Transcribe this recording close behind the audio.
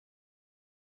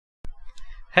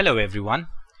Hello everyone.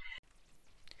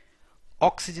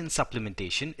 Oxygen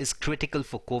supplementation is critical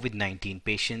for COVID-19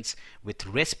 patients with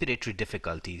respiratory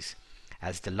difficulties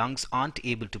as the lungs aren't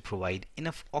able to provide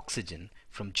enough oxygen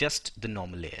from just the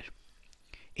normal air.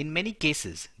 In many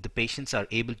cases, the patients are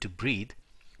able to breathe,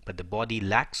 but the body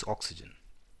lacks oxygen.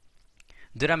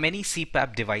 There are many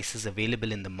CPAP devices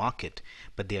available in the market,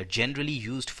 but they are generally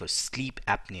used for sleep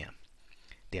apnea.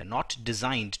 They are not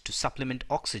designed to supplement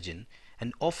oxygen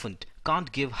and often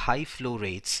can't give high flow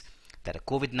rates that a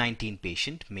COVID-19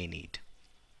 patient may need.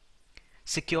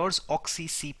 Secure's Oxy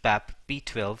CPAP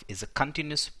p12 is a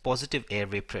continuous positive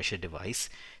airway pressure device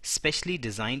specially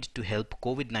designed to help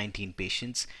COVID-19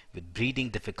 patients with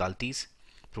breathing difficulties,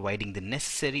 providing the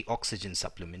necessary oxygen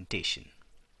supplementation.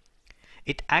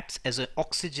 It acts as an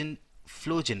oxygen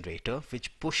flow generator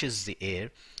which pushes the air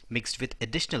mixed with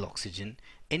additional oxygen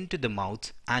into the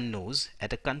mouth and nose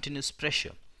at a continuous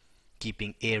pressure,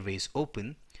 keeping airways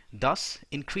open, thus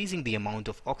increasing the amount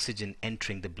of oxygen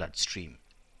entering the bloodstream.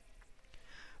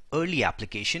 Early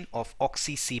application of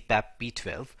Oxy CPAP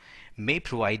p12 may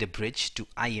provide a bridge to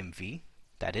IMV,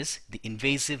 that is, the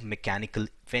invasive mechanical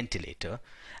ventilator,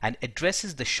 and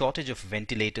addresses the shortage of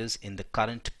ventilators in the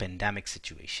current pandemic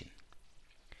situation.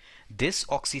 This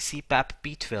Oxy CPAP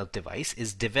p12 device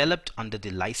is developed under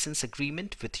the license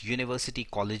agreement with University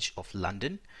College of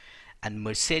London and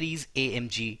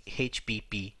Mercedes-AMG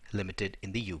HPP Limited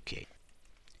in the UK.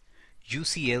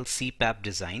 UCL CPAP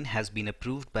design has been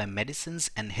approved by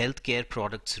Medicines and Healthcare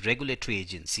Products Regulatory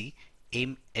Agency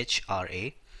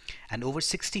 (MHRA) and over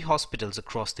 60 hospitals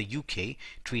across the UK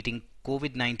treating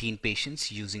COVID-19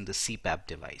 patients using the CPAP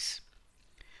device.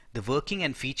 The working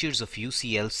and features of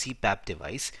UCL CPAP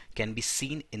device can be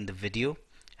seen in the video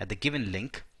at the given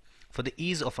link. For the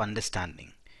ease of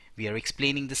understanding, we are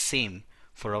explaining the same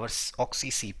for our Oxy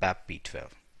CPAP p12.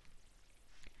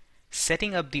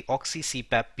 Setting up the Oxy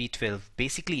CPAP p12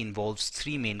 basically involves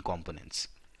three main components: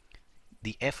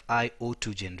 the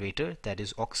FiO2 generator, that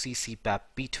is Oxy CPAP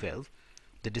p12,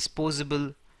 the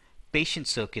disposable patient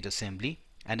circuit assembly,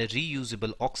 and a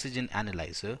reusable oxygen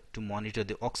analyzer to monitor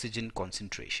the oxygen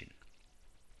concentration.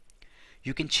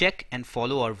 You can check and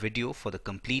follow our video for the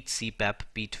complete CPAP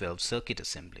p12 circuit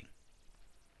assembly.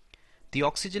 The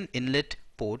oxygen inlet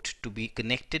port to be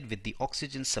connected with the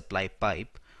oxygen supply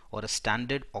pipe or a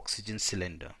standard oxygen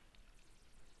cylinder.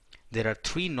 There are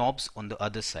three knobs on the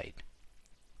other side.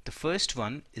 The first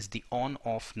one is the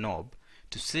on-off knob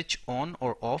to switch on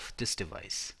or off this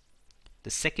device. The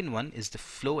second one is the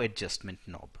flow adjustment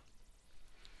knob.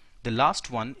 The last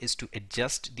one is to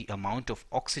adjust the amount of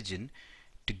oxygen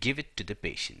to give it to the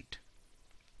patient.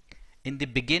 In the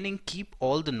beginning, keep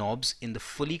all the knobs in the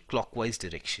fully clockwise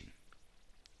direction.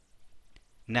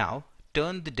 Now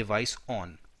turn the device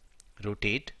on.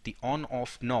 Rotate the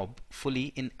on-off knob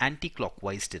fully in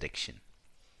anti-clockwise direction.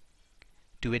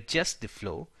 To adjust the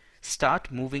flow,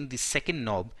 start moving the second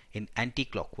knob in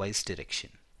anti-clockwise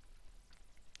direction.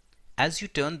 As you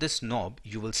turn this knob,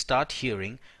 you will start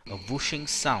hearing a whooshing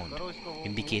sound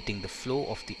indicating the flow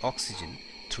of the oxygen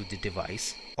through the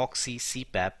device Oxy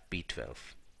CPAP p12.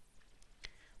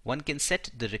 One can set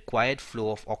the required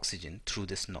flow of oxygen through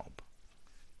this knob.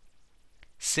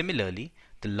 Similarly,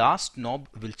 the last knob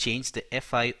will change the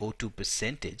FiO2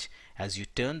 percentage as you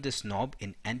turn this knob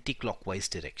in anti-clockwise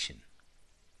direction.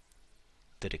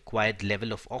 The required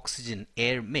level of oxygen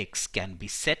air mix can be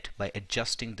set by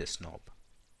adjusting this knob.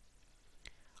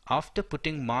 After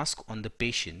putting mask on the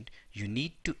patient, you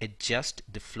need to adjust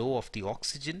the flow of the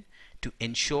oxygen to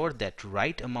ensure that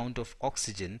right amount of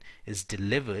oxygen is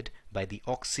delivered by the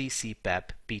Oxy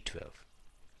CPAP p12.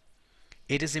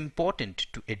 It is important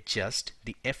to adjust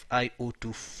the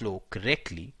FiO2 flow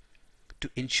correctly to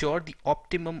ensure the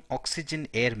optimum oxygen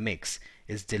air mix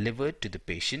is delivered to the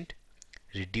patient,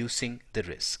 reducing the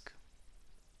risk.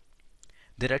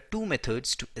 There are two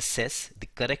methods to assess the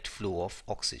correct flow of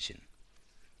oxygen.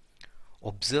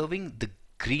 Observing the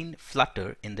green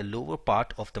flutter in the lower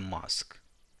part of the mask.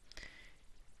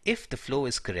 If the flow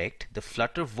is correct, the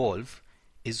flutter valve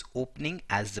is opening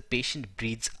as the patient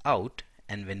breathes out,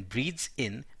 and when breathes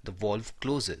in, the valve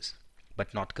closes,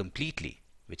 but not completely,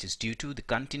 which is due to the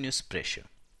continuous pressure.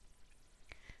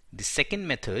 The second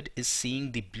method is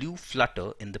seeing the blue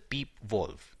flutter in the PEEP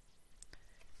valve.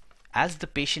 As the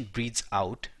patient breathes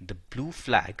out, the blue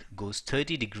flag goes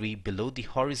 30 degrees below the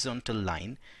horizontal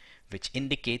line, which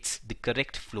indicates the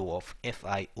correct flow of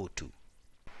FiO2.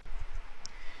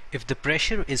 If the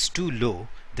pressure is too low,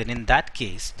 then in that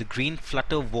case the green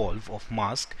flutter valve of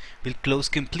mask will close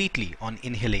completely on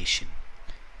inhalation.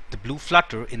 The blue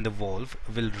flutter in the valve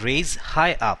will raise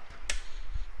high up,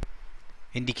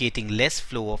 indicating less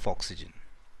flow of oxygen.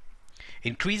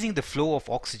 Increasing the flow of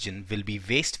oxygen will be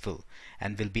wasteful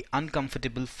and will be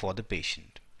uncomfortable for the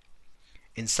patient.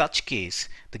 In such case,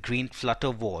 the green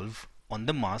flutter valve on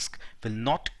the mask will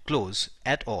not close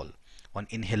at all on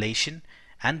inhalation,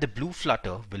 and the blue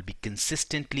flutter will be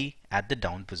consistently at the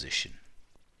down position.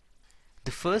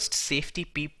 The first safety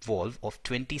PEEP valve of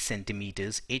 20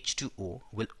 centimeters H2O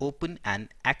will open and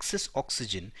excess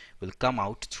oxygen will come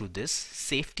out through this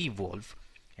safety valve,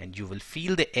 and you will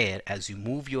feel the air as you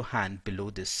move your hand below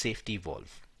this safety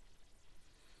valve.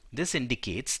 This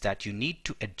indicates that you need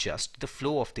to adjust the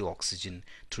flow of the oxygen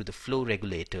through the flow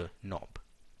regulator knob.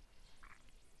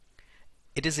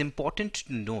 It is important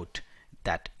to note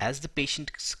that as the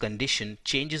patient's condition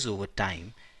changes over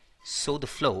time, so the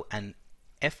flow and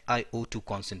FiO2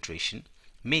 concentration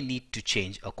may need to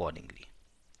change accordingly.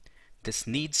 This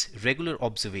needs regular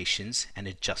observations and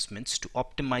adjustments to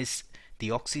optimize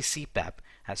the Oxy CPAP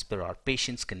as per our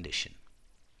patient's condition.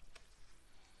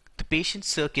 The patient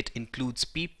circuit includes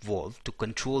PEEP valve to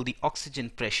control the oxygen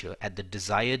pressure at the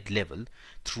desired level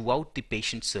throughout the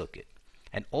patient circuit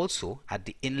and also at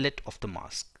the inlet of the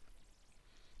mask.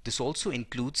 This also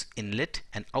includes inlet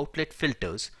and outlet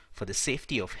filters for the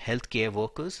safety of healthcare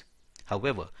workers.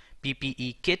 However,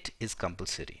 PPE kit is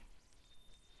compulsory.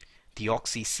 The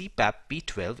Oxy CPAP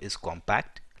p12 is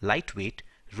compact, lightweight,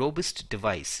 robust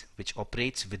device which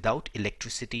operates without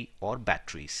electricity or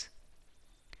batteries.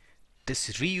 This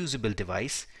reusable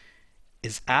device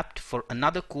is apt for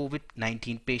another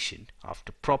COVID-19 patient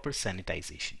after proper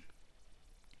sanitization.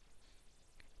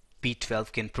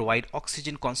 P12 can provide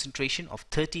oxygen concentration of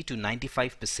 30 to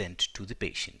 95% to the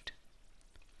patient.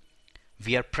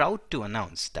 We are proud to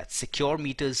announce that Secure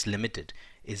Meters Limited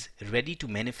is ready to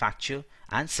manufacture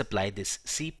and supply this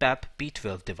CPAP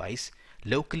P12 device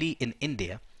locally in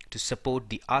India to support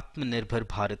the Atmanirbhar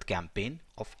Bharat campaign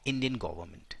of Indian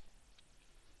government.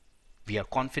 We are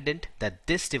confident that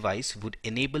this device would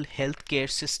enable healthcare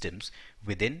systems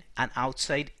within and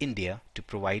outside India to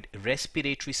provide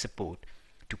respiratory support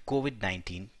to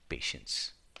COVID-19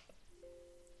 patients.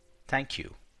 Thank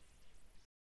you.